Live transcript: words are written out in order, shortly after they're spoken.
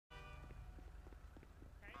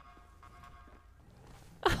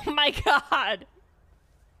my god.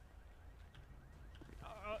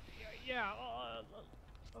 Yeah,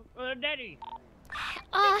 Nettie.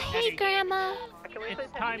 Oh, hey, Grandma.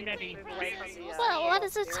 It's time, Nettie. Well, what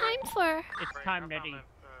is it time for? It's time, Nettie.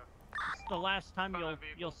 It's the last time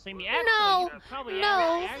you'll see me. No, you could probably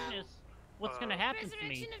no. ask Agnes what's gonna happen to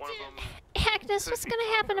me. Agnes, what's gonna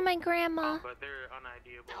happen to my grandma? But they're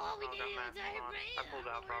unideable. Oh, we did I pulled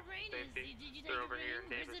out from safety. They're over here in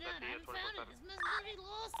Davis at the 24/7.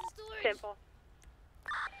 Simple.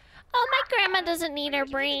 Oh, my grandma doesn't need her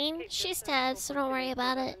brain. She's dead, so don't worry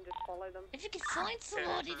about it. If you could find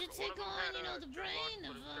somebody to take on, you know, the brain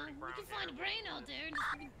of, we could find a brain out there and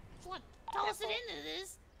just, toss it into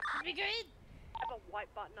this. That'd be great. Have a white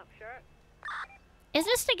button-up shirt. Is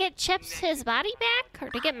this to get Chips his body back, or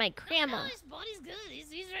to get my grandma? No, his body's good.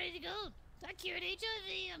 He's ready to go. I cured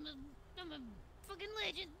HIV. I'm a fucking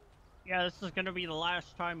legend. Yeah, this is gonna be the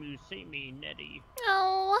last time you see me, Nettie.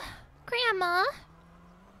 Oh, Grandma.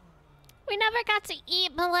 We never got to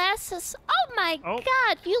eat molasses. Oh my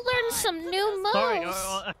god, you learned some new moves. Sorry,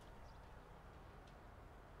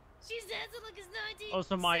 She's dancing like it's 1973.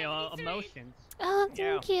 those are my emotions. Oh,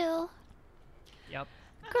 thank you. Yep.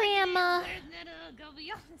 Grandma. I'll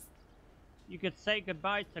be honest. You could say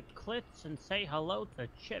goodbye to Klitz and say hello to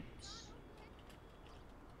Chips.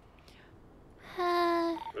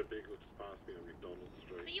 But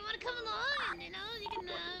you want to come along, you know? You can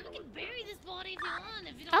bury this body if you want.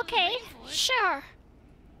 If you don't Okay, want to pay for it. sure.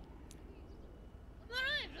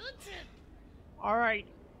 Alright, road trip. Alright.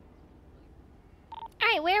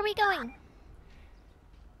 Alright, where are we going?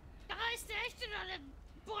 I stashed it on a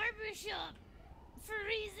barber shop. For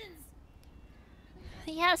reasons.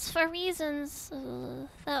 Yes, for reasons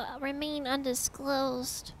that remain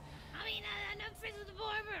undisclosed. I mean, I'm friends with the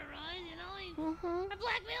barber, right? You know, Mm-hmm. I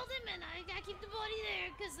blackmailed him and I keep the body there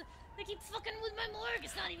because they keep fucking with my morgue.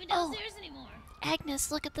 It's not even downstairs anymore.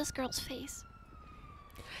 Agnes, look at this girl's face.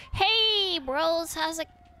 Hey, bros, how's it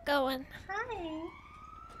going? Hi.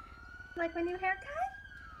 Like my new haircut?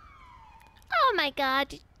 Oh my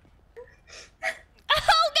god.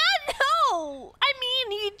 Oh god, no! I mean,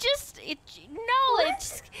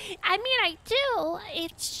 I do.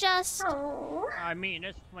 It's just... Oh. I mean,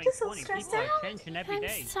 it's Just so 2020. stressed People are out. changing every I'm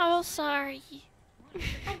day. so sorry.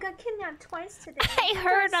 I got kidnapped twice today. I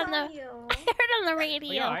heard on the you. I heard on the Are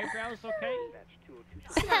radio. your eyebrows okay?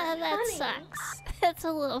 That funny. sucks. That's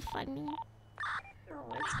a little funny.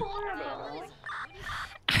 Oh, it's horrible.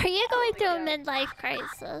 Are you going through a midlife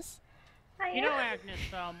crisis? You know, Agnes,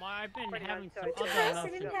 I've been having some other I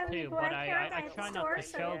didn't emotions have any too, but black hair I at the try not store, to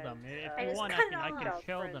so show yeah. them. If I you just want, cut I it can off.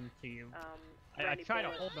 show them to you. I try to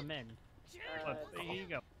hold them in. But here you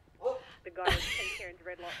go. The guy with pink hair and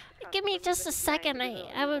dreadlocks. Give me just a second.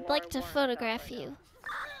 I would like to photograph you.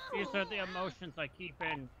 These are the emotions I keep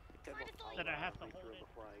in that I have to hold in.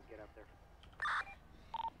 Before I get up there.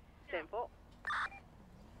 Simple.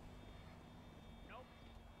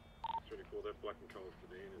 It's really cool. That black and colour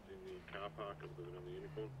sedan is in the car park of the on the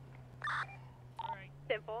unicorn. Alright.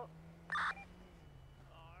 Simple.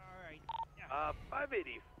 Alright.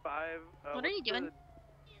 585. What are you doing?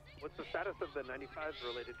 What's the status of the 95s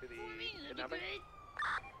related to the kidnapping?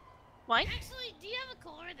 What? Actually, do you have a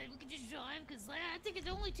car that we could just drive? Because I think it's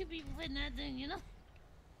only 2 people in that thing, you know?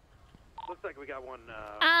 Looks like we got one.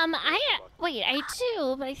 Wait, I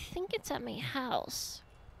do, but I think it's at my house.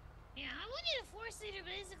 Yeah, I would need a 4-seater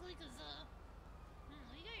basically, because,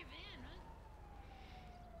 you got your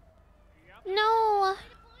van, right? No.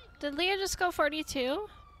 Did Leah just go 42?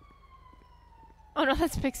 Oh no,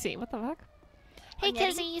 that's Pixie. What the fuck? Hey,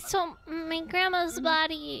 Kizzy. So my grandma's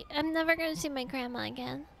body. I'm never gonna see my grandma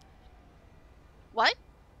again. What?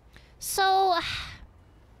 So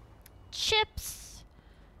Chips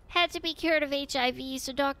had to be cured of HIV,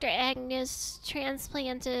 so Dr. Agnes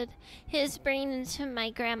transplanted his brain into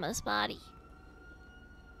my grandma's body.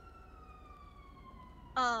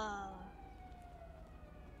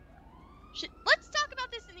 Let's talk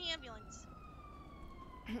about this in the ambulance.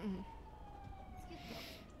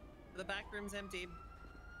 The back room's emptied.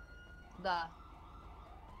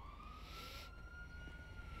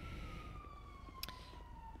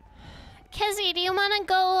 Kizzy, do you want to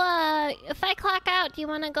go, if I clock out, do you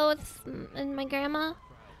want to go with my grandma?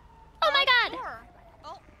 Oh my god! Sure.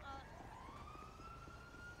 Oh,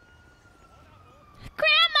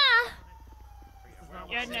 Grandma!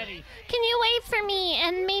 Yeah, Nettie. Can you wait for me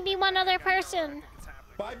and maybe one other person?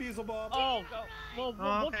 Bye, Beelzebub. Oh,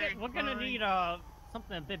 we're gonna need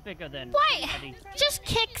something a bit bigger than What? Nettie. Just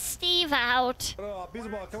kick Steve out.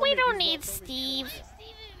 Beelzebub, come We with me, don't Beelzebub, need come with me. Steve.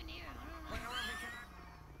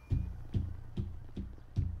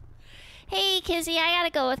 Hey, Kizzy, I gotta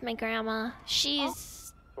go with my grandma.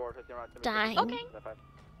 She's dying. Okay.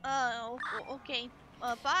 Okay.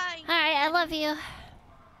 Bye. Alright, I love you.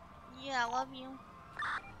 Yeah, I love you.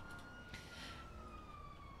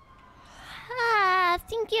 Ah,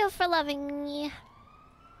 thank you for loving me.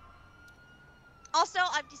 Also,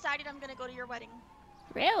 I've decided I'm gonna go to your wedding.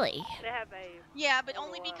 Really? They have a Yeah, but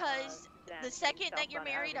only because the second that you're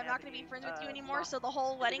married, I'm not gonna be friends with you anymore. So the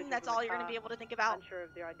whole wedding, that's all you're gonna be able to think about. unsure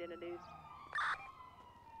of their identities.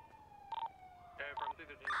 Hey, from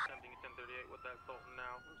 213 attempting 1038 with that Sultan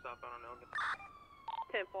now. Southbound on Elgin.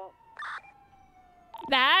 10 fault.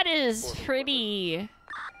 That is pretty...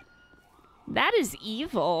 That is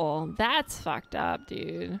evil. That's fucked up,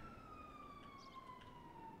 dude.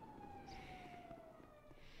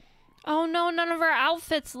 Oh no, none of our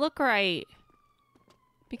outfits look right.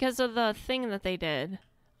 Because of the thing that they did.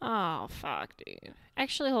 Oh, fuck, dude.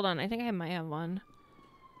 Actually, hold on. I think I might have one.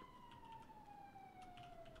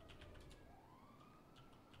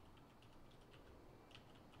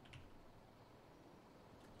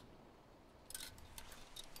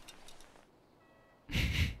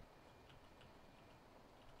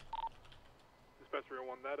 Dispatcher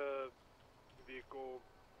 1, that vehicle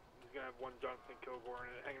is gonna have one Johnson Kilgore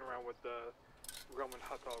in it, hanging around with the Grumman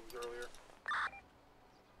hot dogs earlier.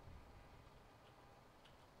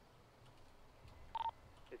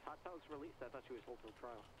 Is hot dogs released? I thought she was holding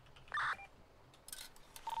trial.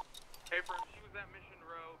 Hey, from she was at Mission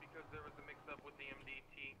Row because there was a mix-up with the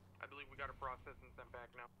MDT. I believe we got a process and sent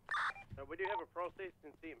back now. We do have a process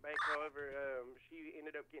and sent back. However, she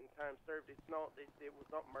ended up getting time served. It's not. It was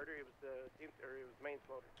not murder. It was it was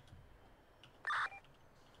manslaughter.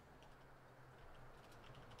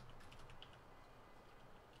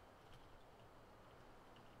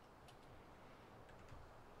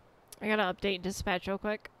 I gotta update dispatch real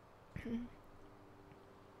quick.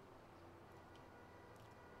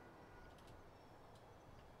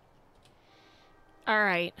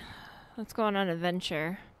 Alright. Let's go on an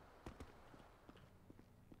adventure.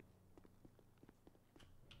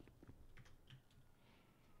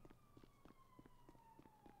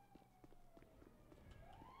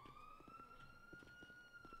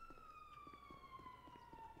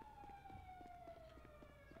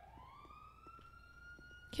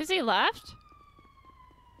 Kizzy left?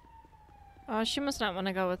 Oh, she must not want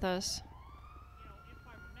to go with us. You know, if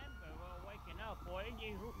I remember waking up, boy,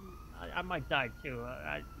 I might die too.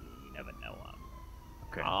 You never know.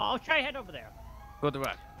 Okay. I'll try to head over there. Good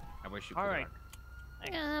luck. I wish you All good right.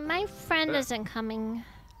 luck. My friend isn't coming.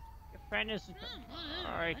 Your friend is.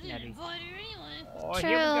 All right, I didn't Nettie. invite her anyway. Oh, True.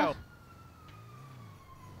 here we go.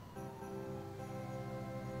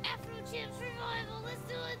 Afro Chips Revival, let's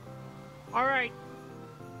do it. All right.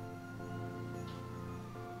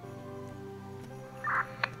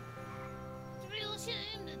 It's a real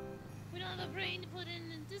shame that we don't have a brain to put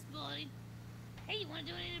in this body. Hey, you want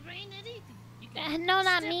to do any of the brain, Eddie? You can No,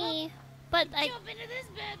 not step me. up, But I... jump into this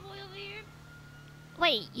bad boy over here.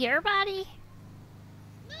 Wait, your body?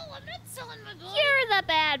 No, I'm not selling my body. You're the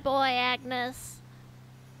bad boy, Agnes.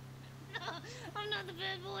 No, I'm not the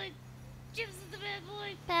bad boy. Chips is the bad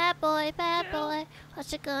boy. Bad boy.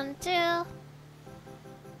 What you gonna do? No,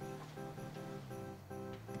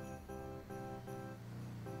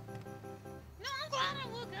 I'm glad I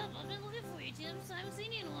woke up. I've been looking for you, Chips. I haven't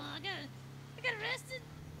seen you in a while. I got arrested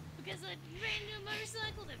because I ran into a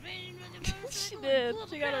motorcycle that ran into another motorcycle. She and did. blew up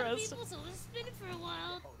She a got crowd of arrested. People, so I was spinning for a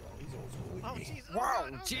while. Oh, Jesus. Whoa,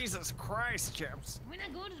 Jesus Christ, Chips. We're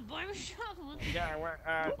not going to the barber shop. Yeah, we're,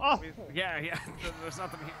 Oh. yeah, there's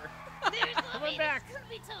nothing here. There's Coming back. It's gonna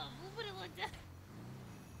be tough. We'll put it like that.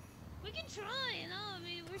 We can try, you know. I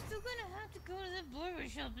mean, we're still gonna have to go to that barber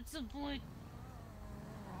shop at some point.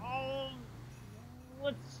 Oh,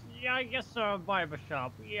 yeah, I guess barber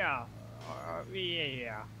shop. Yeah.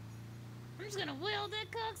 Yeah. I'm just gonna weld that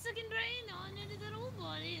cocksucking brain on into that old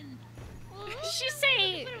body and. Well, Did she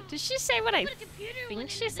say... Did she say what I put a computer think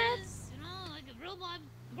with she it said? does, you know, like a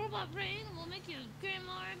robot brain, and we'll make you a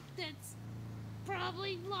grandma that's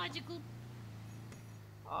probably logical.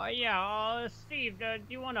 Oh, yeah. Steve, do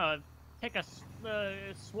you want to take a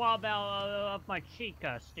swab out of my cheek,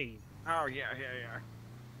 Steve? Oh, yeah.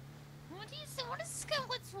 What do you say? What is this guy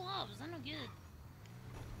with swabs? I don't get it.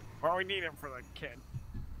 Well, we need him for the kid.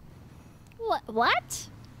 What?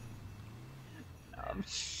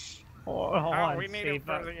 Hold Oh, on, we need him Steve.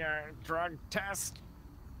 for the drug test.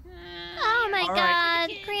 Oh my All god,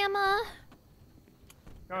 right. Grandma.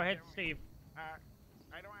 Go ahead, Steve. I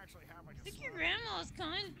don't actually have like I think your grandma's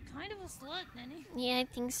kind of a slut, Nenny. Yeah, I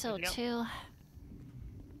think so Yep. too. I'm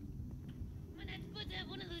gonna have to put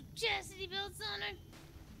one of the chastity belts on her.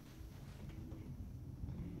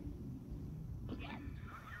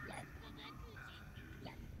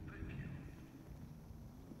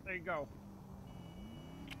 There you go.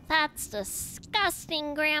 That's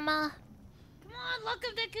disgusting, Grandma. Come on, lock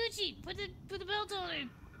up that coochie. Put the belt on him.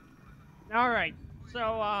 All right.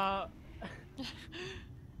 So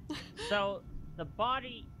so the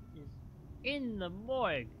body is in the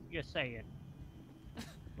morgue. You're saying?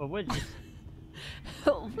 But we're just.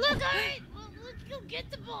 Look, alright, well, let's go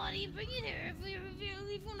get the body and bring it here. If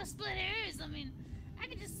we want to split hairs, I mean, I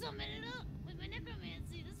can just summon it up with my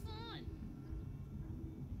necromancy. That's fine.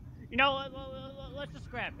 You know, let's just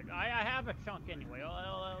grab it. I have a chunk anyway.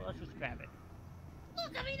 Let's just grab it.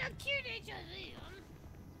 Look, I mean, I'm cured HIV.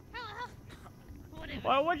 How, whatever.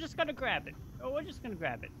 Well, we're just gonna grab it. We're just gonna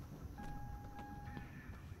grab it.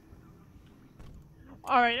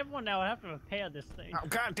 All right, everyone. Now I have to repair this thing. Oh,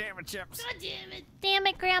 God damn it, Chips. God damn it. Damn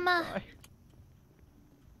it, Grandma.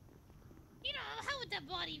 You know, how would that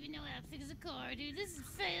body even know how to fix a car, dude? This is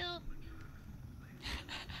fail.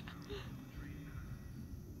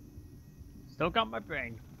 Still got my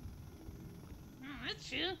brain. Oh, that's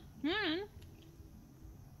true. Hmm.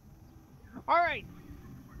 All right.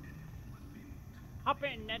 Hop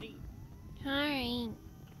in, Nettie. All right.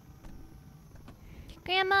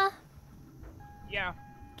 Grandma, Yeah.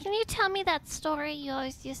 can you tell me that story you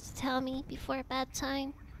always used to tell me before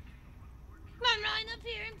bedtime? I'm lying up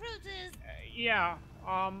here in protest. Yeah.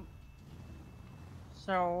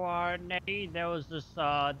 So, Nettie, there was this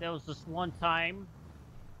one time.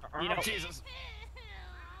 You know, Jesus.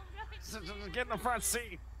 Get in the front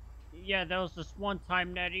seat. Yeah, there was this one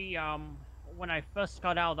time, Nettie, when I first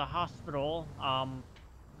got out of the hospital,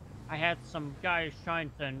 I had some guys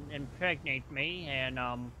trying to impregnate me, and,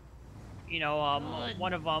 you know,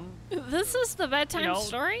 one of them... This is the bedtime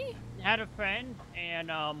story? Had a friend,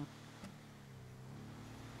 and,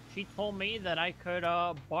 she told me that I could,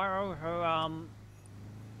 borrow her,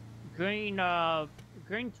 green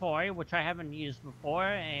toy, which I haven't used before,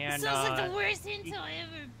 and, Sounds like the worst hentai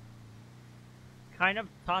ever. kind of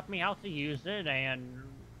taught me how to use it, and,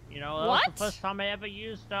 you know, that was the first time I ever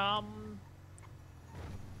used,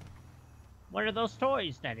 one of those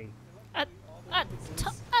toys, Nettie. A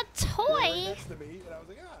toy? Next to me, and I was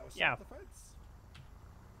like, ah, I was Yeah. the fence.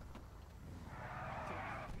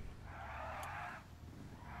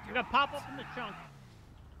 You're gonna pop up in the trunk.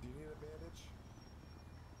 Do you need a bandage?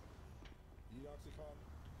 You need Oxycontin?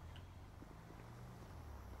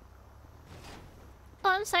 Oh,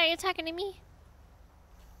 I'm sorry, you're talking to me?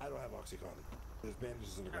 I don't have Oxycontin. There's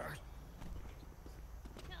bandages in the ground.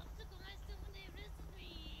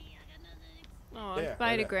 Oh, Yeah,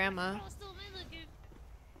 bye to right Grandma.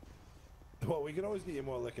 Well, we can always get you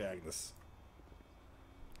more liquor, Agnes.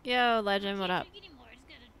 Yo, Legend, what up?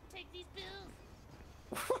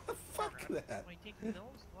 Fuck that.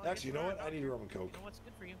 Actually, you know what? I need rum and coke. What's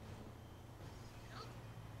good for you?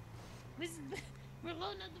 We're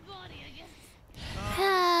loading up the body, I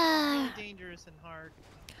guess. Really dangerous and hard.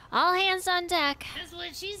 All hands on deck. That's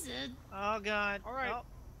what she said. Oh God. All right.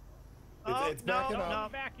 Oh, It's backing no,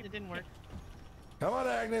 up. no, it didn't work. Come on,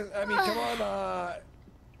 Agnes. I mean, come on,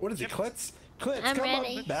 what is it, Klitz? Klitz, I'm come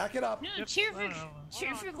ready. on, back it up. No, cheer for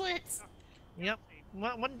Glitz. Yep.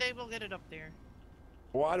 One day we'll get it up there.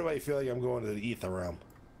 Why do I feel like I'm going to the ether realm?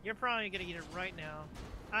 You're probably gonna get it right now.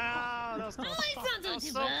 Ah, that was close. Oh, it's not That was too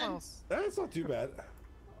so bad. close. That's not too bad.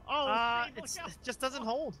 Oh, It just doesn't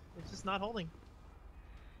hold. It's just not holding.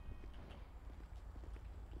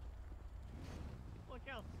 Look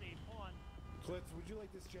out, Steve. Hold on. Klitz, would you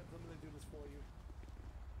like this gentleman to do this for you?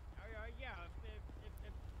 Yeah.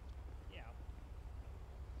 Yeah.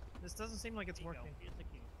 This doesn't seem like it's There you go. working. Here's the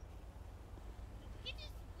key. You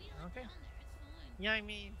just wheel it Okay. down there, it's fine. Yeah, I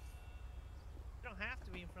mean, you don't have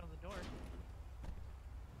to be in front of the door.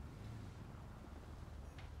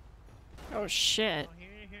 Oh, shit. Oh,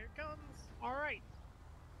 here it comes. All right.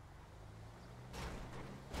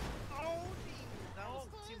 Oh, that was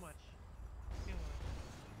too much. Too much.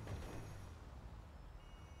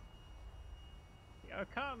 Here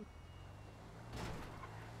it comes.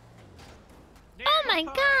 Oh my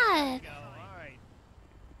god! All right.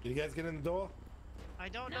 Can you guys get in the door? I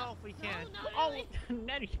don't know if we can. Oh,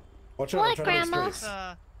 Nettie. Watch out, What, I'm trying to Grandma? make space.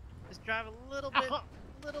 Just drive a little bit more.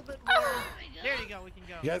 There you go. We can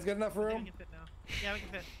go. You guys got enough Yeah, we room? can fit now. Yeah, we can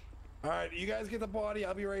fit. Alright, you guys get the body.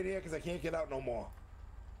 I'll be right here because I can't get out no more.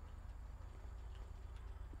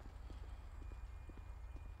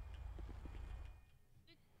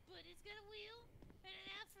 But it's got a wheel and an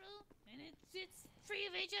afro, and it's free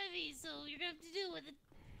of HIV, so you're gonna have to deal with it.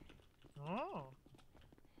 Oh.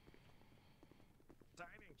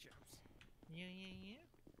 Dining chips. Yeah.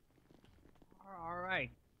 All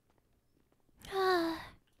right.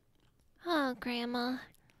 Oh, Grandma.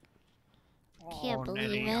 Can't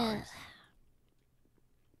believe it.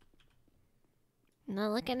 I'm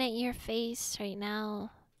not looking at your face right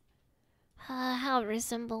now. How it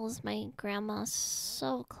resembles my grandma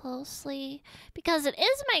so closely. Because it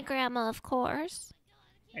is my grandma, of course.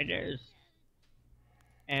 It is.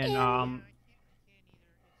 And,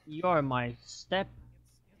 you're my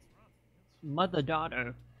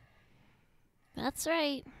mother-daughter. That's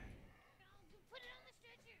right.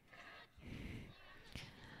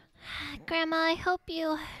 Grandma, I hope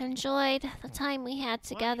you enjoyed the time we had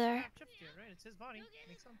together. It's his body.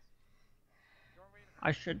 Makes sense.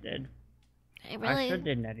 I sure did. I sure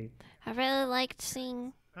did, Nettie. I really liked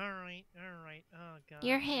seeing Alright. Oh, God.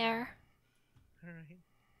 your hair. Alright.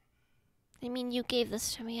 I mean, you gave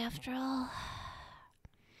this to me after all.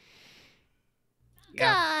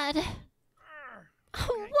 Yeah. God!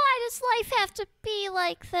 Why does life have to be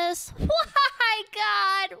like this? Why,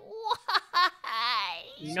 God? Why?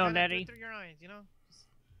 You know, Nettie, Through your eyes, you know?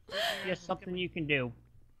 here's something you can do.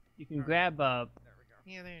 You can grab a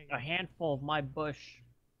Yeah, there you go. handful of my bush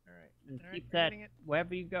and keep that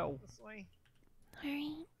wherever you go. This way.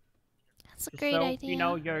 Alright. That's a Just great so, idea. you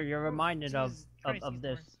know, you're reminded of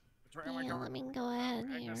this. Yeah, let me go ahead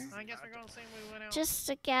here. I guess we're going the same way we went out. Just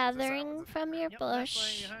a gathering from your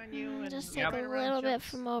bush. Just take a little bit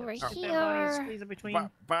from over here. Squeeze it between.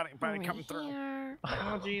 Body Over coming through. here.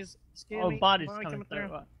 Oh, jeez. Excuse Oh, me. body's Body coming through.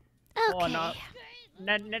 Okay. Oh, no.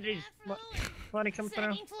 Nettie's... Body coming through.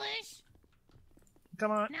 Exciting flesh.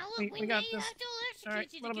 Come on. Now look, We got may this. have to All right,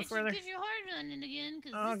 electrocute you a little to bit get you further. because your heart running again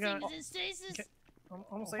because Oh, this thing God. is in stasis. Okay.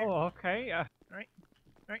 Almost there. Oh, okay. Alright,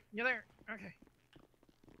 you're there. Okay.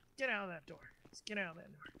 Get out of that door. Just get out of that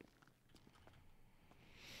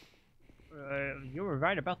door. You were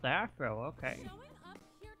right about the afro. Okay.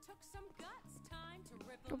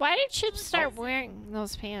 Why did Chip start wearing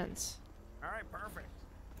those pants? Alright, perfect.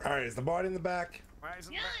 All right, is the body in the back? Why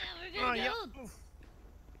isn't Yeah, that? we're Oh, good to yep. go.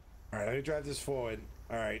 All right, let me drive this forward.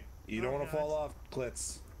 All right, you don't Oh, want to God. fall off,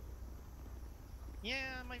 Klitz.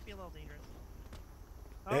 Yeah, it might be a little dangerous.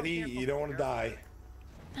 Eddie, careful. you don't want to die.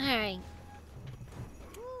 Alright.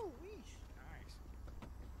 Ooh, weesh.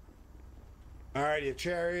 All right, your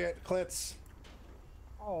chariot, Klitz.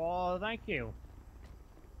 Oh, thank you.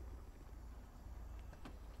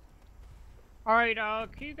 All right,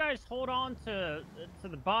 can you guys hold on to the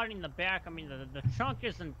body in the back? I mean, the trunk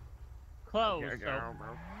isn't closed, so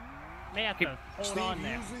may have to hold on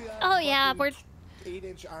there. Oh yeah, we're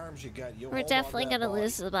 8-inch arms you got. You'll we're hold definitely on to that gonna body.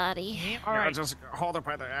 lose the body. All right. Just hold it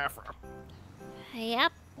by the afro.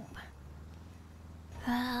 Yep.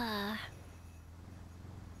 Ah.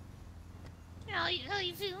 How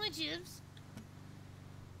you feeling, Chips?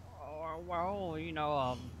 Oh, well, you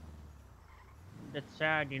know, it's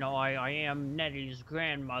sad, you know, I am Nettie's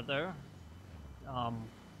grandmother,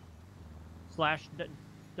 slash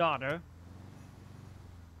daughter.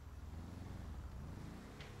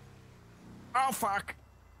 Oh, fuck.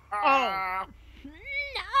 Oh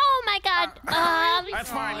my God. That's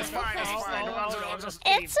fine, it's fine, it's fine. I'll just...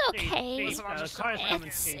 It's okay. It's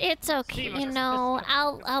okay. You know,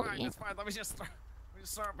 I'll. It's fine, let me just throw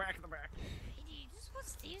it back in the back. Hey, do you just want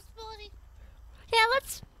Steve's body? Yeah,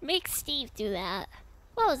 let's make Steve do that.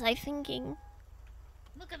 What was I thinking?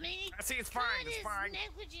 Look, I mean, See, it's fine, it's fine.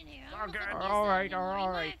 negligent here. All I don't know if I good. can use All that right, anymore. You all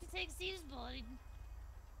might right. have to take Steve's body.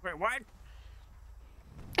 Wait, what?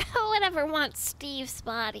 Whatever wants Steve's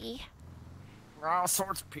body. All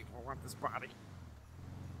sorts of people want this body.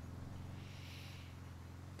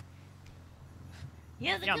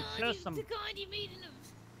 Yeah, the Yeah, kind there's you, some- the kind you meet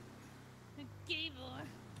in a gay bar.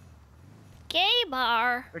 Gay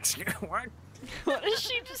bar. Excuse what? What did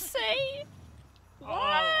she just say?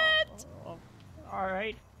 What? All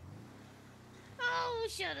right. Oh,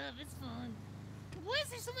 shut up. It's fun. Why is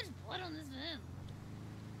there so much blood on this van?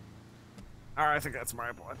 Alright, I think that's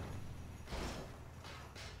my blood.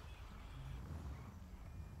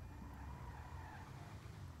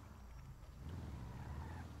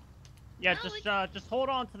 Yeah, just hold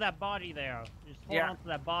on to that body there. Just hold Yeah. on to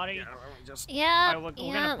that body. Yeah, let me just... Yeah, Alright, we're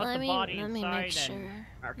yeah, gonna put let the me, body let me inside make sure.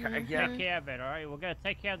 Okay, and yeah. take care of it. All right, we're gonna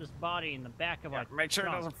take care of this body in the back of Yeah, our make sure it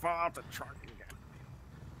trunk. doesn't fall out the trunk again.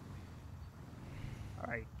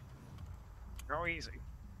 All right. Go easy.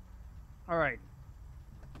 All right.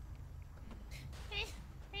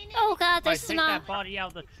 Oh God, All right, this is take not. that body out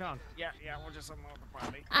of the trunk. Yeah, we'll just unload the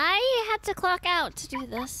body. I had to clock out to do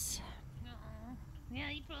this. Yeah,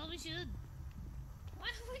 you probably should. Why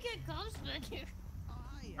do we get cops back here?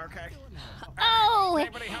 Okay. Oh!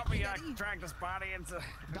 Anybody help me drag this body into...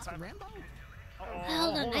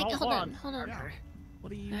 Hold on, hold on. Okay. What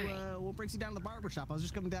do you? What brings you down to the barber shop? I was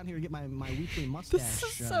just coming down here to get my weekly mustache.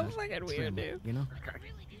 This is so fucking weird, dude. You know?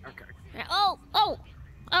 Okay.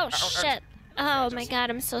 Oh shit. Oh my god,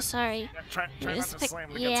 I'm so sorry. Try not Just to pick- slam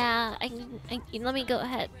against yeah, let me go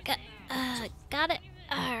ahead. Got it.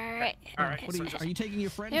 Alright. Alright. What are you taking your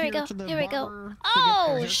friend Here we go. to the Here we go. barber to get Oh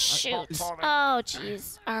her hair- shoot. Hold it. Oh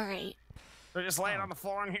jeez. Alright. So just lay it on the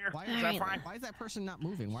floor in here. Why Is that fine? Why is that person not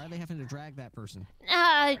moving? Why are they having to drag that person?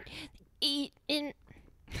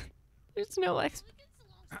 There's no What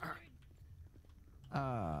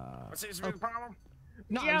seems to be the problem?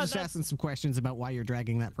 No, Yeah, I was just asking some questions about why you're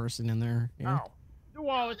dragging that person in there. You know?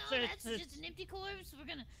 Well, That's just an empty corpse. We're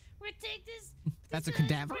gonna take this. That's a this,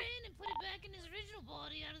 cadaver? friend and put it back in his original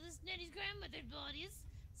body out of this Nettie's grandmother's body. It's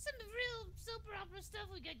some real soap opera stuff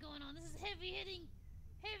we got going on. This is heavy hitting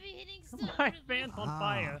stuff. My van's on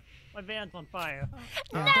fire. My van's on fire.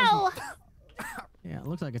 No! Yeah, it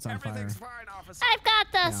looks like it's on Everything's fire. fine, officer. I've got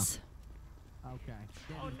this. Okay.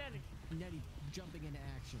 Oh, Nettie. Nettie jumping into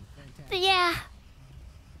action. Fantastic. Yeah.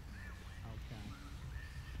 Okay.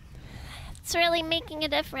 It's really making a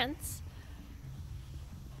difference.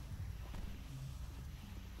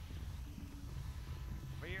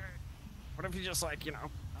 What if you just like, you know,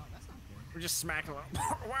 we just smack a little.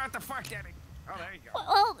 What the fuck, Daddy? Oh, there you go.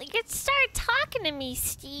 Well, you start talking to me,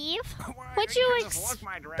 Steve. What'd you could just look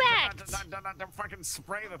my direction, not fucking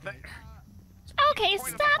spray the thing. Okay,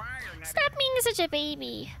 Point of the stop. fire, Nettie. Stop being such a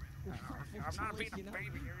baby. I'm not being a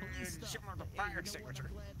baby. You're shooting with a fire extinguisher.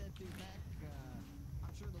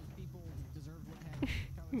 I'm sure those people deserve what happened.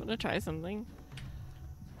 I'm gonna try something.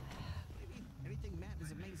 Anything Matt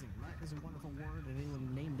is amazing. Matt is a wonderful word, and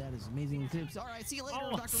anyone named that is amazing tips. All right, see you later,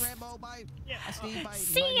 Dr. Rambo. Bye. Yeah. Steve, bye.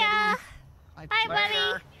 See ya. Bye, Bye,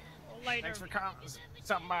 buddy. Later. Thanks for coming.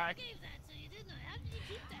 Something by.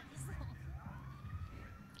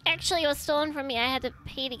 Actually, it was stolen from me. I had to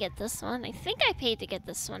pay to get this one. I think I paid to get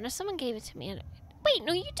this one, or someone gave it to me. Wait,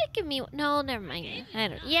 no, you did give me one. No, never mind. I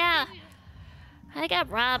don't. Yeah, I got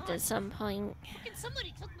robbed at some point. Fucking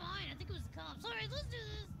somebody took mine. I think it was the cops. All right, let's do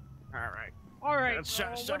this. All right. Alright, Let's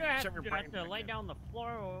shove what do I have your to do? I have brain to lay down the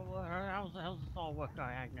floor? Or how's this all work,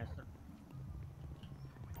 Agnes?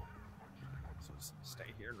 So just stay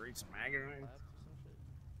here and read some magazines.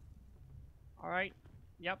 Alright.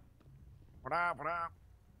 Yep. What up? What up?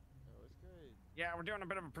 Yeah, we're doing a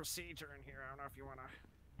bit of a procedure in here. I don't know if you wanna.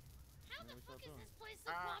 How the fuck is this place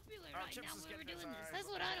so popular right now when we're doing this? That's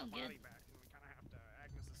what I don't get.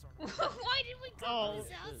 Why did we come to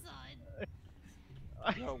this outside?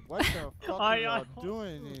 Yo, what the fuck are y'all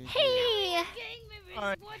doing in here? Hey. Gang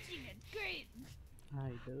members watching it. Great. Hi,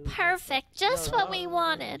 dude. Perfect, just what we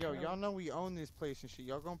wanted. Yo, y'all know we own this place and shit.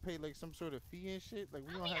 Y'all gonna pay like some sort of fee and shit? Like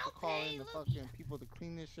we don't have to call in the fucking people to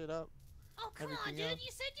clean this shit up. Oh, come on, Everything dude. else?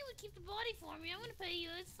 You said you would keep the body for me. I'm gonna pay you.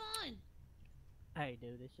 It's fine. Hey,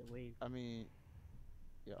 dude, this shit weird. I mean,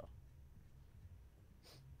 yo.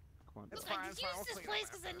 Come on, Look, dog. I just used this place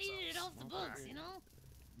because I needed it off the books, you know?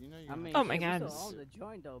 You know you. I mean, Oh my shit, we God. still own the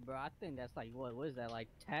joint though, bro. I think that's like what is that like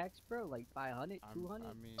tax, bro? Like 500, 200?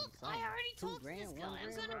 I mean, Look, I already talked to this $2,000, guy. I'm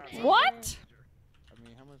 $1,000, gonna bro. pay What? I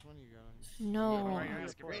mean, how much money you got on you? No. You're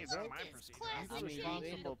the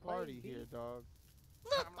responsible party here, dog.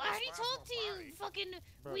 Look, I already talked to you, fucking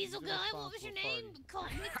Bro, weasel you're the guy. What was your name?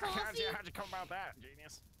 responsible With How'd coffee? you come about that,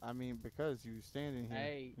 genius? I mean, because you standing here.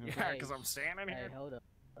 Hey, you know? Yeah, because I'm standing Hey, here. hold up.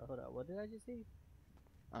 Hold up. What did I just see?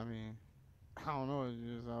 I mean, I don't know what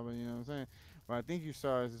you saw, but you know what I'm saying. But I think you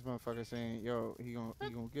saw is this motherfucker saying, "Yo, he gonna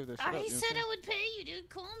give that shit I up." already You know said what I would pay you, dude.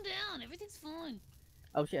 Calm down. Everything's fine.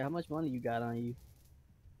 Oh shit, how much money you got on you?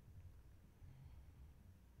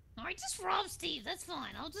 Alright, just rob Steve. That's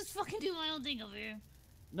fine. I'll just fucking do my own thing over here.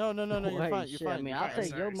 No, you're Wait, fine. You're shit, fine. I mean, you're I'll fine.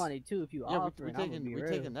 take your money too if you Yeah, offer it. I'm gonna be we're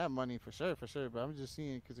real. taking that money for sure. But I'm just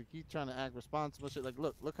seeing because you keep trying to act responsible. Shit, like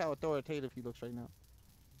look how authoritative he looks right now.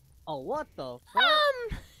 Oh, what the fuck?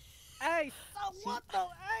 Hey, so what the?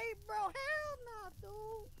 Hey, bro, hell no,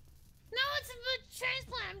 dude. No, it's a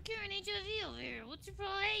transplant. I'm curing HIV over here. What's your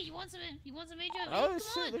problem? Hey, you want some HIV? Oh, Come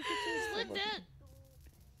shit, on. look at you. Just lick that.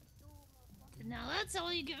 Now that's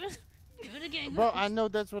all you give it. Give it a game. Bro, I know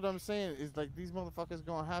that's what I'm saying. Is like these motherfuckers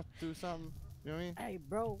gonna have to do something. You know what I mean? Hey,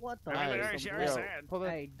 bro, what the? I mean, Alright, she yo, already said. pull that,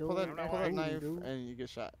 Hey, pull dude, that, that's pull that cool, knife, dude. and you get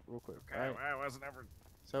shot real quick. Okay, Alright. well, I wasn't ever.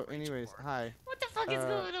 So, anyways, hi. What the fuck is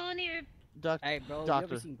going on here? Hey, bro, you Doctor.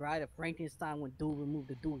 ever seen Bride of Frankenstein when dude removed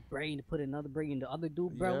the dude's brain to put another brain in the other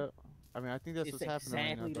dude, bro? Yeah. I mean, I think that's It's what's happening right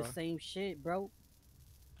now, exactly dog. the same shit, bro.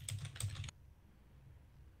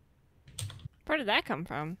 Where did that come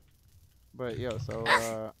from? But yo, so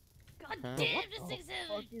God huh? damn, this thing's heavy.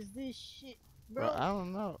 Fuck is this shit, Bro, bro? I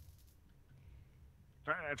don't know.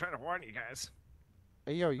 I try to warn you guys.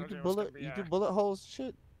 Hey, yo, you Told do you it was gonna bullet, be, you do bullet holes,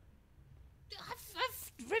 shit.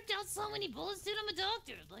 I've ripped out so many bullets, dude. I'm a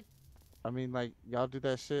doctor. Like, I mean, like, y'all do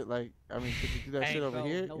that shit. Like, I mean, could you do that Hey, shit over bro,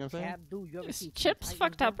 here? no You know what I'm saying? cap, dude. You ever Is seen Chips Teen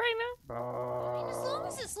fucked Titans, up right now? as long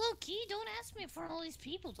as Bro. it's low key, don't ask me in front of all these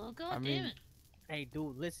people, though. God I damn mean, it. Hey,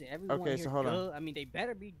 dude, listen. Everyone okay, here so hold on. good. I mean, they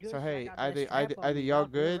better be good. So shit, I hey, got that either strap on either me, y'all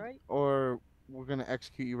good, good right? or we're gonna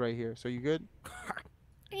execute you right here. So you good?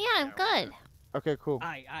 Yeah, I'm good. Okay, cool.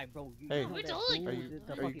 Aight, bro. You Hey, know We're that totally dude, are good. you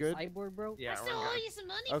the are you fucking good? cyborg, bro? Yeah, I still we're owe good. you some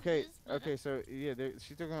money Okay, for this. But okay. So yeah,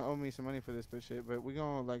 she's still gonna owe me some money for this, but shit. But we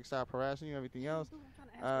gonna like stop harassing you, everything else, Dude, I'm trying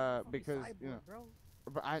to ask about the because fucking you know. cyborg, bro.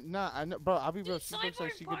 But I know, bro. I'll be real. Dude, She looks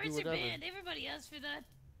like cyborg she could parts do are whatever. banned. Everybody asks for that.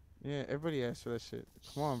 Yeah, everybody asks for that shit.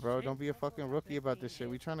 Come on, bro. Don't be a fucking rookie about this shit.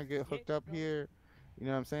 We trying to get hooked up here. You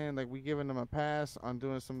know what I'm saying? Like, we giving them a pass on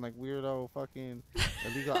doing some, like, weirdo fucking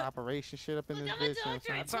illegal operation shit up in Look, this I'm bitch. a You know what I'm doctor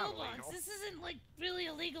saying? at Toolbox. This isn't, like, really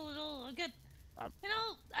illegal at all. I got, you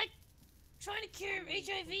know, I trying to cure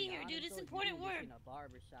HIV here, dude. It's important work. In a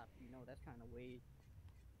barber shop, you know, that's kind of weird.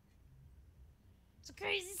 It's a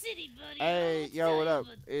crazy city, buddy. Hey, yo, what up?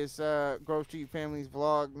 It's Grove Street Family's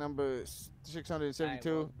vlog number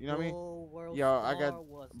 672. You know what I mean? Yo, I got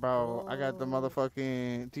the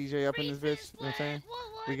motherfucking DJ up in this bitch. You know what I'm saying?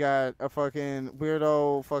 We got a fucking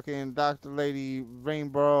weirdo fucking doctor lady,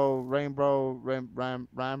 Rambros.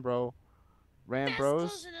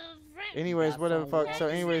 Anyways, whatever fuck. So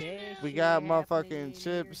anyways, we got motherfucking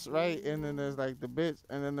Chips, right? And then there's like the bitch,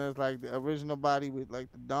 and then there's like the original body with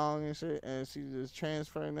like the dong and shit, and she's just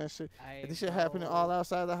transferring that shit. And this shit happening all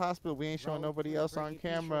outside the hospital. We ain't showing nobody else on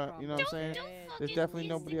camera. You know what I'm saying? There's definitely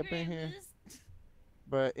nobody up in here.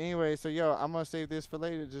 But anyway, so yo, I'm gonna save this for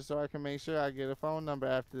later just so I can make sure I get a phone number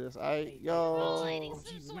after this. Alright, yo.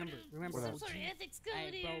 Remember, What up? Some sort of ethics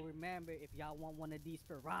code hey, here. bro, remember, if y'all want one of these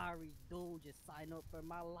Ferraris, dude, just sign up for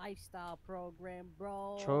my lifestyle program,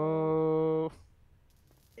 bro. True.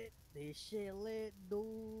 This shit lit,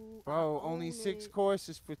 dude. Bro, only 6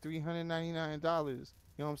 courses for $399. You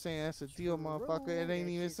know what I'm saying? That's a deal, motherfucker. It ain't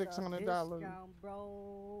even $600.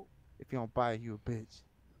 Bro. If you don't buy it, you a bitch.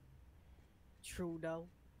 True though.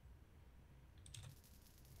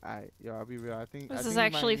 Alright, yo, I'll be real. I think This I is think we might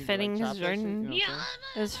actually need to, like, fitting chop because that shit, you know Jordan what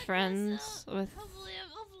I'm saying? is friends with Hopefully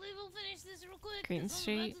we'll finish this real quick. Green 'cause I'm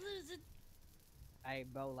Street. about to lose it. Hey,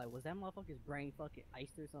 bro, like, was that motherfucker's brain fucking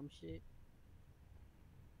iced or some shit?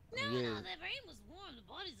 No, Yeah. no, that brain was warm. The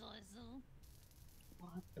body's ice, though.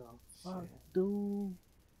 What the fuck, dude?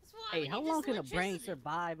 That's why Hey, we how need long this can a brain electricity.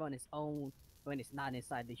 survive on its own when it's not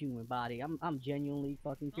inside the human body? I'm genuinely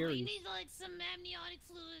fucking Well, you curious. need like some amniotic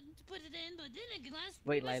fluid to put it in, but then it can last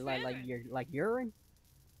Wait, pretty like much forever. like urine?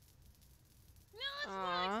 No, it's more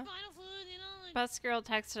Aw. like spinal fluid, you know. Like, Best Girl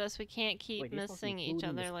texted us. We can't keep Wait, there's fucking missing each food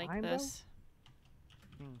in the other like spine, bro? this.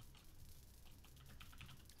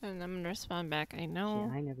 And I'm gonna respond back. I know.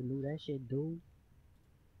 Shit, I never knew that shit, dude.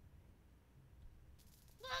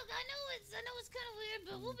 look, I know it's kind of weird,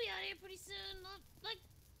 but we'll be out of here pretty soon. Like,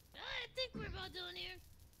 I think we're about done here.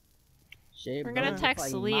 Shit, We're bro, gonna if text I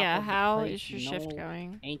mop Leah. up the How place, is your you shift know,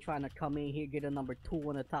 going? Ain't trying to come in here, get a number 2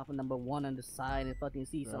 on the top and number 1 on the side and fucking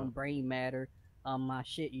see some brain matter on my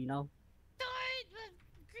shit, you know? Alright, but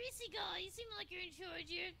greasy guy, you seem like you're in charge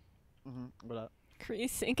here. What up?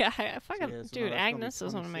 Greasy guy. I So, fucking yeah, so no, dude. that's gonna be Agnes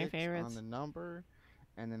is one of my 26 favorites. on the number,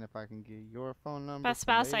 and then if I can get your phone number. Best for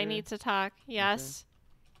boss, I later. need to talk. Yes,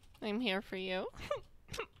 I'm here for you.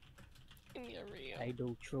 I'm here for you. Hey,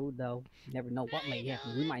 dude, true though. You never know what may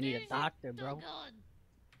happen. We might need a doctor, bro.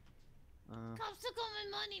 Cops took all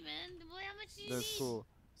my money, man. Boy, how much do you That's need? cool.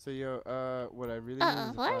 So yo, what I really need is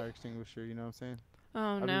a what? fire extinguisher. You know what I'm saying? Oh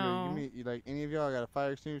I mean, no. like any of y'all got a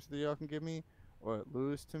fire extinguisher that y'all can give me, or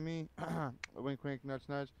lose to me? Wink, wink, nudge,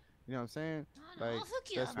 nudge. You know what I'm saying? I'll Like hook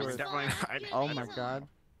you that's up. where. It's definitely fine. not. Oh my god.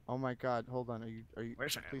 Oh my god. Hold on. Are you?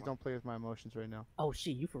 Where's your Please name? don't play with my emotions right now. Oh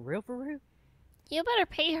shit, you for real, for real? You better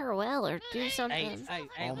pay her well or do Hey, something. hey,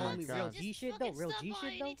 Oh my homie, real God. G Just shit though, fucking real stop G by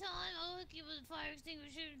shit though. anytime. I'll hook you with a fire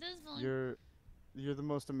extinguisher. That's fine. You're the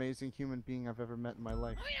most amazing human being I've ever met in my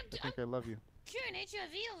life. I mean, I think I love you. curing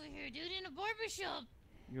HIV over here, dude, in a barbershop.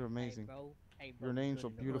 You're amazing. Hey, bro, You're an you angel,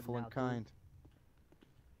 good in the hood beautiful now, and dude. kind.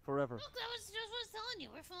 Forever. Look, that was just what I was telling you.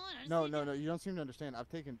 We're fine. I just No, need no, to- no. You don't seem to understand.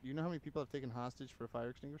 You know how many people I've taken hostage for a fire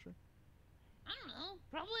extinguisher? I don't know.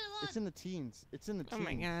 Probably a lot. It's in the teens. It's in the Oh teens.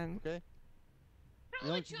 my god. Okay. You know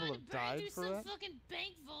how many people trying to have burn died through for some that? fucking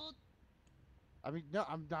bank vault. I mean, no,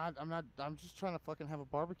 I'm not. I'm not. I'm just trying to fucking have a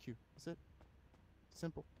barbecue. That's it.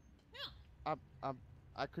 Simple. Yeah.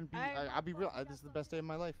 I couldn't be. I'll be real. This is the best day of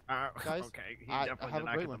my life. Guys, Okay, he I definitely have did a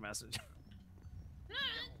not great get the one. message.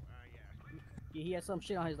 Yeah, he had some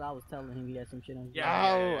shit on his. I was telling him he had some shit on his.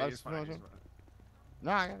 Yeah, Oh, yeah, I he's was fine, feeling he's some- fine.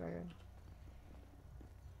 No, I got it.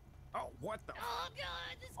 Oh, what the? Oh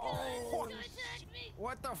god, this guy, Oh, this guy attacked me.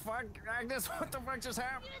 what the fuck, Agnes? What the fuck just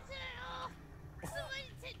happened? Oh, somebody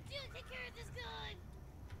take care of this guy.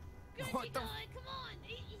 Crazy What the- guy, come on.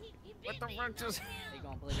 He beat What the me. fuck just? They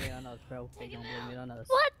gonna blame it on us, bro. They gonna blame it on us.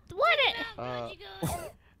 What?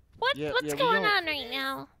 What? Yeah, What's yeah, we going don't- on right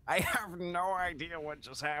now? I have no idea what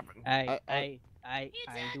just happened. I ain't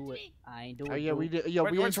do it. I ain't do it. Oh yeah, we dude. did. Yo, we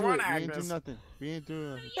ain't Which do one, it. We ain't do Agnes? nothing. We ain't do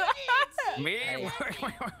nothing. Me?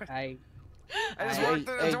 I I just Hey, walked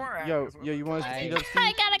through the hey, door. yo, Agnes. yo, you want us to speed up, I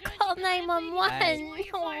Steve? gotta call 911.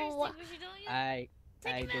 Oh.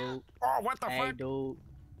 I do. Oh, what the Hey, fuck? dude.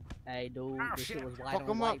 Hey, dude. Oh, This shit shit. was white Fuck on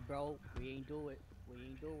 'em white, up. bro. We ain't do it. We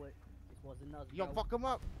ain't do it. This wasn't us, Yo, bro. fuck him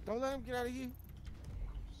up. Don't let him get out of here.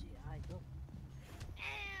 Shit, I go.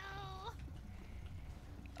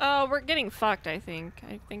 Oh, we're getting fucked, I think.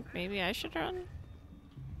 I think maybe I should run.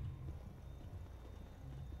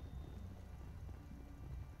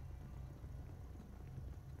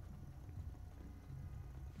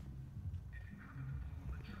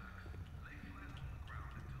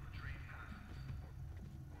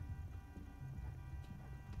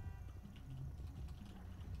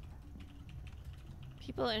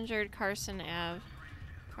 People injured Carson Ave.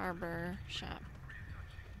 Carver shop.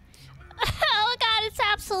 Oh god, it's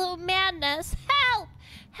absolute madness. Help!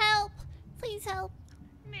 Help! Please help.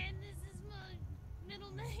 Madness is my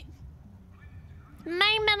middle name.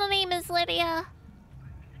 My middle name is Lydia. I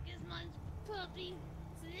guess mine's Puppy.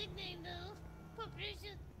 It's a nickname though.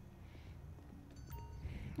 Patricia.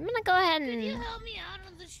 I'm gonna go ahead Could you and... help me out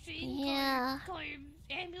on the street? and Yeah. Call your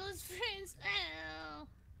ambulance friends. Ow.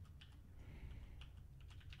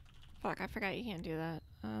 Fuck, I forgot you can't do that.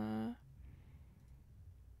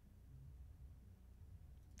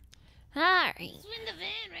 Alright. It's when the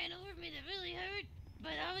van ran over me that really hurt,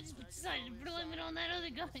 but I just decided to blame it on that other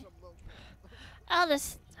guy. Oh,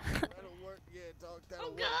 this...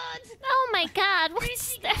 Oh god! Oh my god,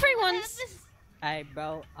 what's... Everyone's... Hey,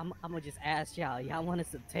 bro. I'm gonna just ask y'all. Y'all want us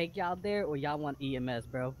to take y'all there, or y'all want EMS,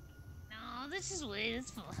 bro? No, this is way.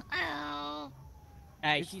 It's fun. Ow.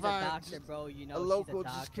 Hey, It's she's fine, a doctor, just- bro. You know A she's local a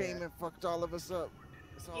doctor. just came and fucked all of us up.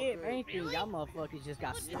 It's all Yeah, if good. anything, y'all motherfuckers just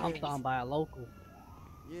got stomped on by a local.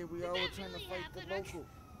 Yeah, we all were trying to fight the local.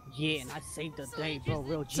 Yeah, and I saved the day, bro.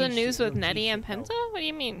 Real G It's the news shit, with real G Nettie and shit, bro. Penta? What do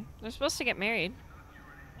you mean? They're supposed to get married.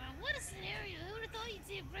 Wow, what a scenario. Who would have thought you'd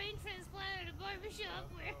see a brain transplant at a barbershop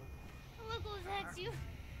where a local attacks you?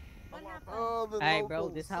 Oh, the Hey, bro,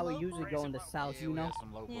 locals. this how we usually go in the south, you know?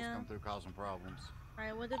 Some locals Yeah. come through causing problems.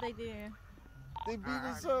 Alright, what did they do? They beat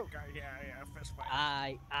us up. Yeah, fist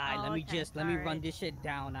fight. Let Oh, me okay, just let me run alright. this shit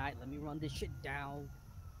down. Alright, let me run this shit down.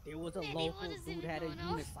 There was a Maybe local what is dude even had a going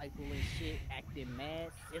on? unicycle and shit, acting mad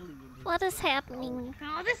silly. And just What is happening?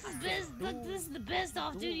 Oh, this is best. This is the best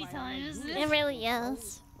off-duty time, isn't It it? really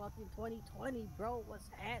is. Fucking 2020, bro. What's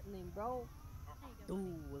happening, bro?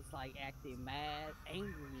 Dude was like acting mad, angry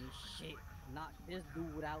and shit. Knocked this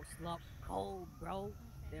dude out, slumped cold, bro.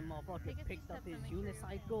 Then motherfucker picked up his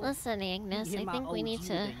unicycle. Listen, Agnes, He hit I my think we OG need with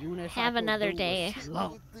to the unicycle. have another Dude was day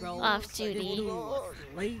slumped, bro. off This duty. dude was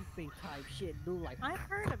sleeping type shit, dude. Like I've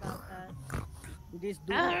heard about that. this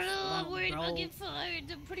dude. I was don't know. I'm slumped, worried bro. about getting fired.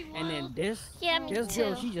 I'm pretty wild. And then this, Yeah, me this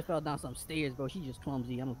girl, too. she just fell down some stairs, bro. She just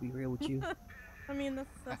clumsy. I'm gonna be real with you. I mean, that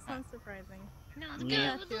sounds surprising. No, the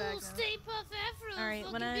Yeah. guy with the little Stay Puff Afro. Alright,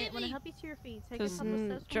 when fucking I bit help you to your feet, take a Does couple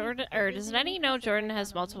steps. Jordan, or does Nettie know Jordan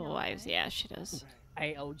has multiple wives? Yeah, she does.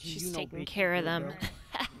 Hey, OG, She's you know taking bitches care of good, them.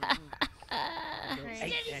 bro. Hate that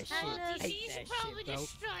shit. She Hate should that probably shit, bro. just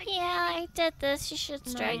strike Yeah, I did this. You should Hey,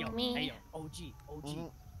 strike yo, hey, me. yo,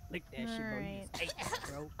 OG, lick that shit, bro. You just hate that,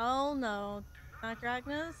 bro. Oh no, Dr.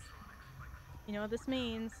 Agnes. You know what this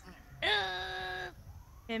means?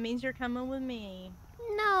 It means you're coming with me.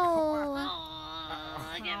 No.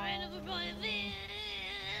 I got ran over by a van.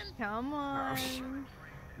 Come on.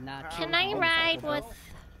 Not Can true. I ride Motorcycle, with...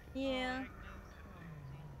 Yeah.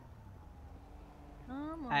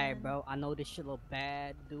 Come on. Hey, bro, I know this shit look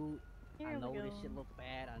bad, dude. Here I we know this go. shit look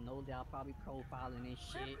bad. I know y'all probably profiling and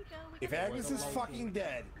shit. If It Agnes was is a local. fucking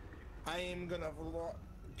dead, I am gonna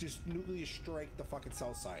just nuclear strike the fucking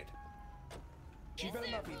south side. She better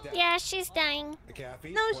not be dead. Yeah, she's dying.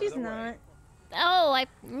 Kathy, No, put she's it away. not. Oh,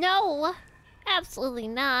 No. Absolutely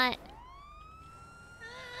not.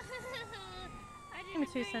 Give me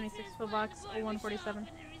 276 full box, 147.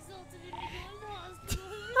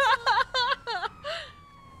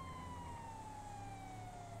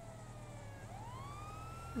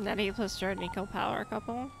 Nettie plus Jordan equal power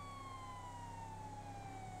couple.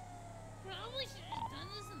 Probably should have done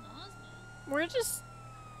this in the hospital. We're just...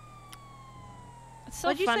 It's so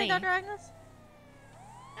What'd you funny. say, Dr. Agnes?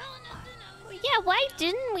 Well, yeah, why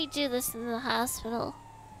didn't we do this in the hospital?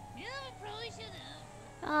 Yeah, we probably should have.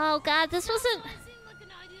 Oh god, this wasn't...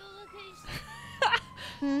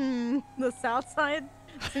 The south side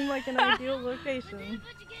seemed like an ideal location.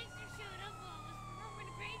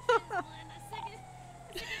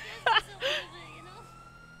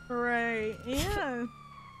 Right, yeah.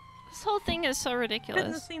 This whole thing is so ridiculous.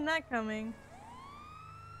 Couldn't have seen that coming.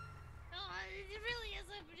 It really is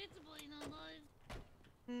unpredictable, you know, life.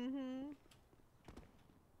 Mm-hmm.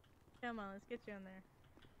 Come on, let's get you in there.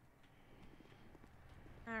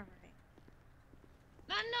 Alright.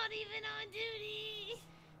 I'm not even on duty!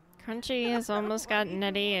 Crunchy has almost got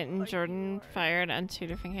Nettie and Jordan fired on 2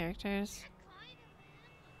 different characters.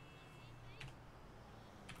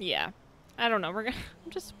 Yeah. I don't know. We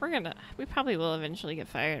probably will eventually get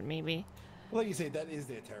fired, maybe. Well, like you say, that is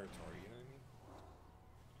their territory, you know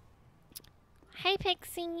what I mean? Hi,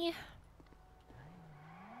 Pixie.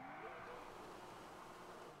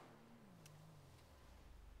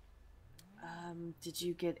 Did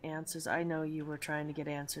you get answers? I know you were trying to get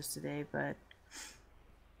answers today, but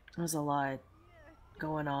there's a lot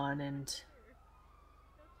going on, and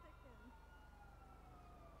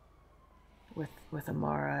with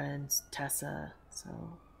Amara and Tessa, so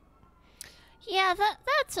Yeah,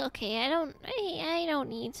 that's okay. I don't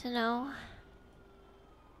need to know.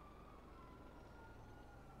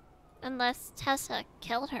 Unless Tessa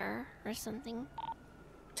killed her or something.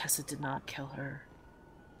 Tessa did not kill her.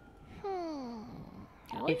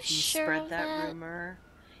 Are we If you sure spread of that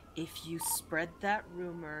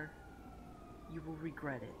rumor, you will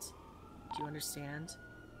regret it. Do you understand?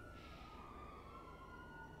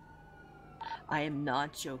 I am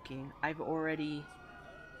not joking. I've already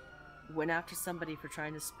went after somebody for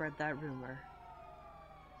trying to spread that rumor.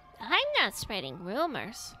 I'm not spreading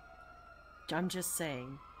rumors. I'm just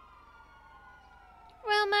saying.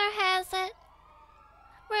 Rumor has it.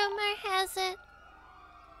 Rumor has it.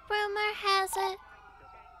 Rumor has it.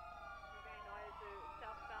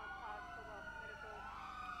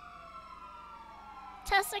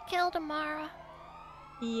 Tessa killed Amara.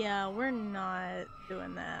 Yeah, we're not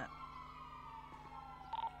doing that.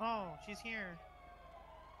 Oh, she's here.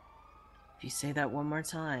 If you say that one more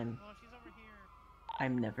time, Oh, she's over here.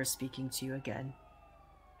 I'm never speaking to you again.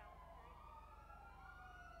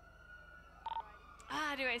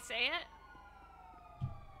 Do I say it?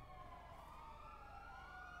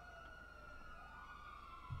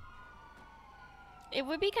 It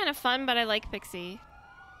would be kind of fun, but I like Pixie.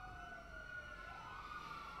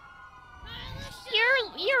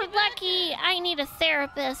 You're lucky I need a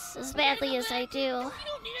therapist as badly as I do. You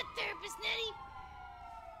don't need a therapist, Nettie.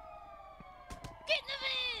 Get in the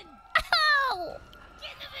van! Ow!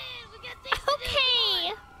 Get in the van! We got things to do.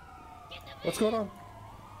 Okay. What's going on?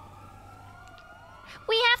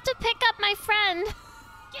 We have to pick up my friend.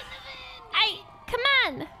 Get in the van! Come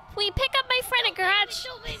on. We pick up my friend at garage.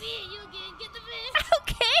 Don't make me hit you again. Get the van!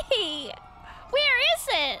 Okay. Where is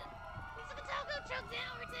it? We took a taco truck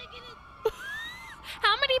down. We're taking it.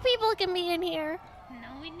 How many people can be in here?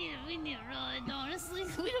 No, we need a ride. Honestly,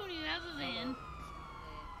 we don't even have a van.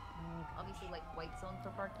 Obviously, like white zone for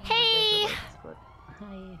parking. Hey.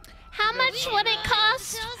 Hi. How much would it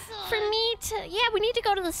cost for me to? Yeah, we need to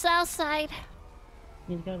go to the south side.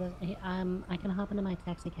 You need to go to the, hey, I can hop into my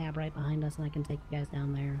taxi cab right behind us, and I can take you guys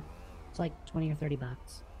down there. It's like 20 or 30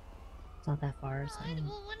 bucks. It's not that far. So.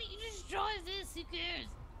 Well, why don't you just drive this? Who cares?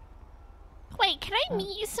 Wait, can I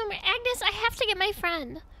meet you somewhere? Agnes, I have to get my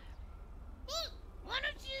friend. Why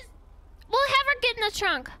don't you just... We'll have her get in the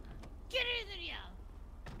trunk. Get her in there, yeah.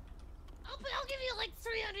 I'll give you like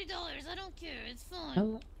 $300. I don't care. It's fine.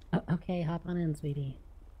 Oh, okay. Hop on in, sweetie.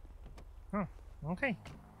 Huh. Okay.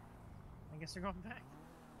 I guess they're going back.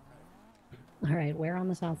 All right. Where on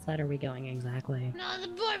the south side are we going exactly? No, the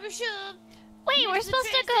barbershop. Wait, we're supposed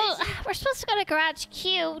to go. We're supposed to go to Garage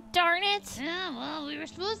Q. Darn it! Yeah, well, we were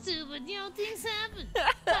supposed to, but you know, things happen.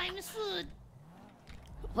 Time is food.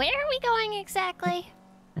 Where are we going exactly?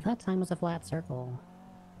 I thought time was a flat circle.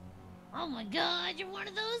 Oh my God, you're one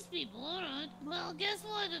of those people. All right. Well, guess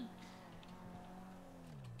what?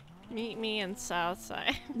 Meet me in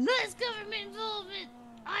Southside. Less government involvement.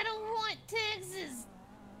 I don't want taxes.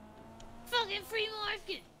 Fucking free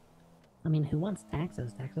market. I mean, who wants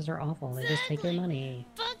taxes? Taxes are awful. They just take your money.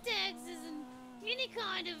 Fuck taxes and any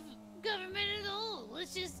kind of government at all.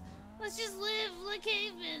 Let's just live like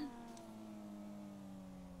cavemen.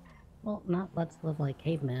 Well, not let's live like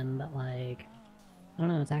cavemen, but like, I don't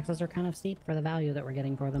know, taxes are kind of steep for the value that we're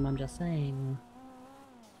getting for them, I'm just saying.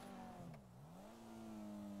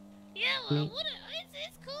 Yeah, well,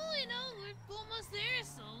 it's cool, you know, we're almost there,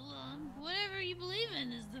 so, whatever you believe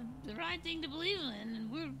in is right thing to believe in, and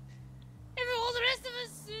all the rest of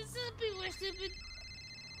us, people are stupid.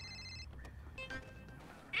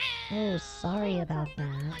 Oh, sorry about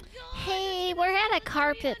that. Hey, we're at a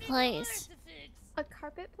carpet place. A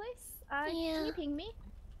carpet place? Yeah. Can you ping me?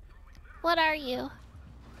 What are you?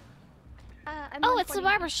 I'm Oh, it's the 149.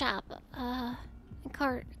 barber shop.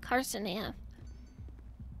 Carson Ave.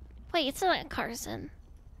 Wait, it's not Carson.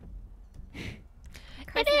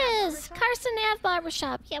 It is Carson Ave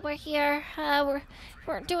Barbershop. Yeah, we're here.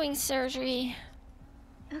 We're doing surgery.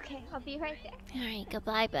 Okay, I'll be right there. All right,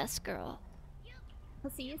 goodbye, best girl. I'll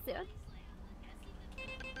see you soon.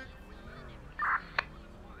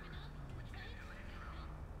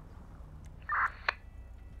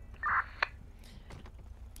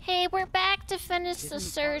 Hey, we're back to finish the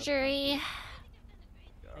surgery. Hey,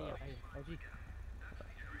 OG.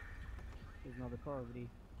 There's another car over there.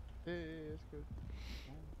 Yeah, it's good.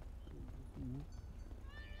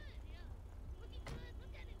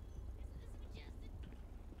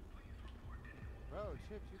 Bro,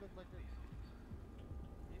 Chips, you look like a...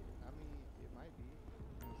 Yeah, I mean, it might be. You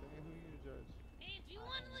know what I'm saying? Who you to judge? Hey, if you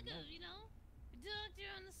want like a, a doctor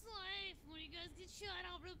on the sly, when you guys get shot,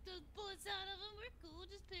 I'll rip those bullets out of them. We're cool,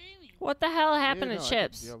 just pay me. What the hell happened Yeah, to no,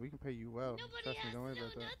 Chips? Yo, we can pay you well. Nobody Trust me, has don't worry to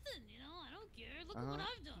know about that. nothing, I don't care. Look at what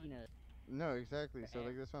I've done. No, exactly. So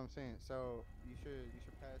like that's what I'm saying. So you should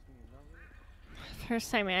pass me your number. First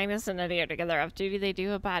time Agnes and Eddie are together off duty, they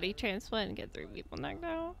do a body transplant and get 3 people knocked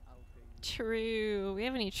out. True. We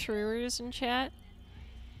have any truers in chat?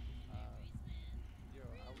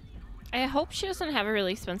 I hope she doesn't have a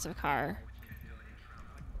really expensive car.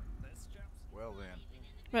 Well then.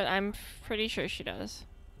 But I'm pretty sure she does.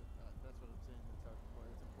 That's what I'm saying. It's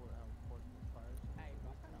important.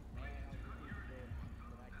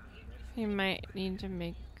 We might need to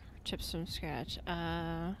make chips from scratch.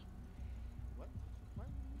 Yeah, bro,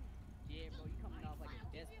 you coming off like a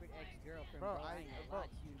desperate ex-girlfriend, bro. I ain't gonna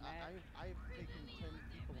lie to you, man. I've taken 10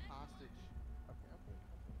 people hostage. Okay.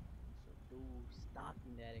 So, dude,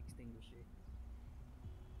 stocking that extinguisher.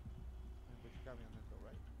 But you got me on that though,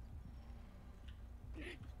 right?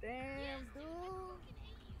 Damn, dude.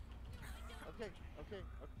 Okay.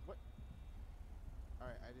 What?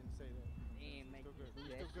 Alright, I didn't say that. Damn, make still good. do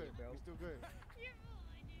We're that still good. shit, bro. We're still good.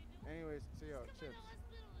 Anyways, so yo, Chips.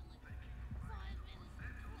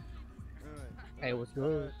 Hey, what's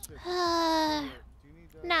good?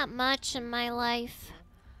 Not much in my life.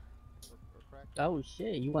 Oh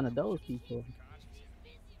shit, you one of those people.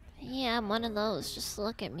 Yeah, I'm one of those. Just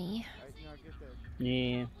look at me.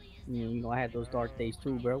 Yeah, you know I had those dark days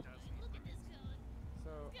too, bro.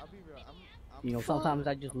 So I'll be real. You know, sometimes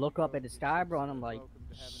I just look up at the sky, bro, and I'm like,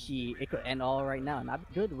 shit, it could end all right now, and I'm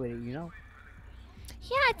good with it, you know.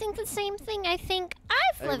 Yeah, I think the same thing. I think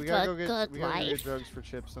I've lived a good we gotta go get life. drugs for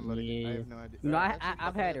Chips. Somebody. Yeah. I have no idea. You know, Actually,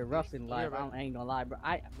 I've had it rough in life. I ain't gonna lie, bro.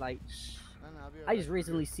 I just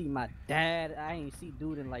recently see my dad. I ain't see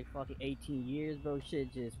dude in like fucking 18 years, bro.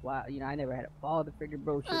 Shit just wow. You know, I never had a father figure,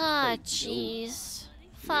 bro. Shit Ah, was crazy, jeez.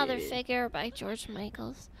 Father Yeah. Figure by George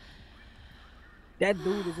Michaels. That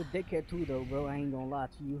dude is a dickhead too, though, bro. I ain't gonna lie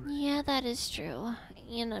to you. Yeah, that is true.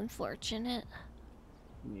 And unfortunate.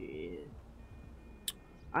 Yeah.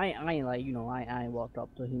 I ain't like, you know, I ain't walked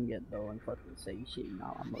up to him yet though and fucking say shit, you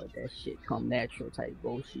know, I'm gonna let that shit come natural type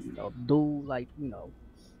bullshit, you know. Dude, like, you know,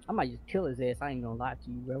 I might just kill his ass, I ain't gonna lie to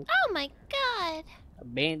you, bro. Oh my god.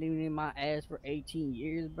 Abandoning my ass for 18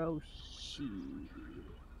 years, bro. Shit.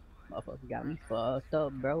 Motherfucker got me fucked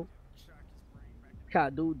up, bro. What kind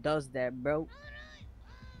of dude does that, bro?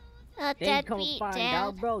 A Then come deadbeat find dad.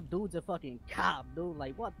 out, bro, dude's a fucking cop, dude.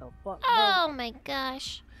 Like, what the fuck, bro? Oh my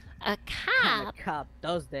gosh. A Kind cop. of cop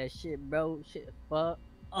does that shit, bro. Shit, fuck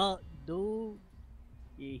up, dude.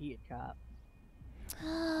 Yeah, he a cop.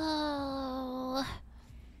 Oh.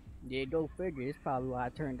 Yeah, go figure. It's probably why I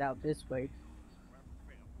turned out this way.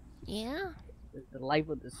 Yeah. The life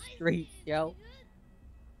of the streets, yo.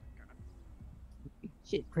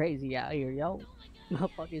 Shit crazy out here, yo.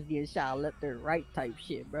 Motherfuckers getting shot left or right type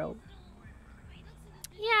shit, bro.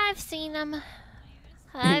 Yeah, I've seen him.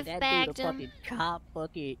 I've that bagged dude a him. fucking cop,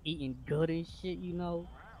 fucking eating good and shit, you know.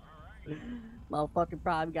 Motherfucker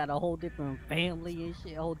probably got a whole different family and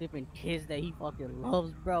shit, a whole different kids that he fucking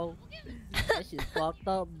loves, bro. That shit fucked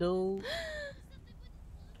up, dude.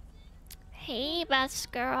 Hey,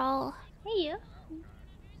 best girl. Hey, you.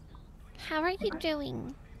 How are you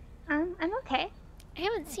doing? I'm okay. I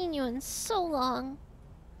haven't seen you in so long.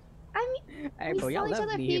 I mean, Hey, we bro, saw y'all each left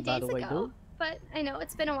other a me few here, by days the way, ago, dude. but I know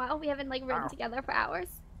it's been a while. We haven't like ridden together for hours.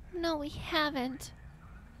 No, we haven't.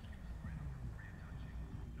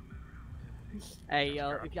 Hey,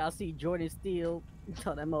 yo, if y'all see Jordan Steele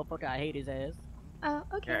Tell that motherfucker I hate his ass. Oh,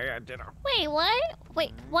 okay. Yeah, ditto. Wait, what?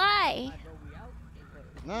 Wait, why?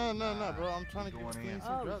 No, bro. I'm trying to get clean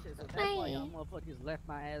some Oh drugs. shit, so that's why y'all motherfuckers left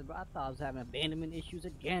my ass, bro. I thought I was having abandonment issues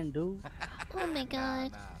again, dude. Oh my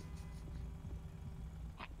god.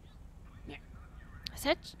 Is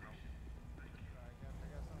that...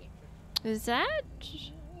 Is that...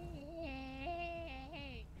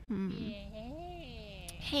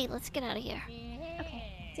 Hey, let's get out of here.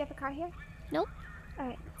 Okay. Do you have a car here? Nope.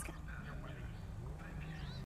 Alright, let's go.